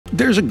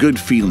There's a good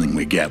feeling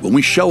we get when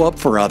we show up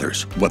for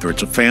others, whether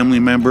it's a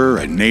family member,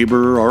 a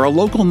neighbor, or a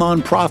local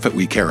nonprofit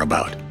we care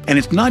about. And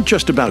it's not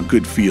just about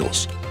good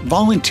feels.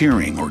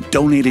 Volunteering or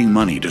donating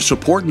money to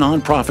support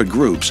nonprofit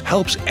groups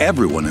helps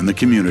everyone in the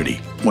community.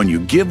 When you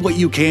give what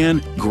you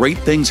can, great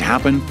things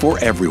happen for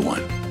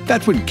everyone.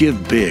 That's what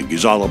Give Big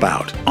is all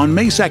about. On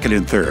May 2nd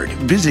and 3rd,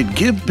 visit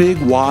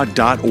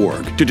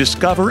GiveBigWA.org to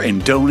discover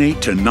and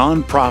donate to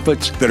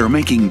nonprofits that are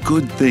making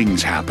good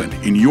things happen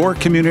in your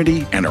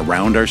community and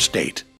around our state.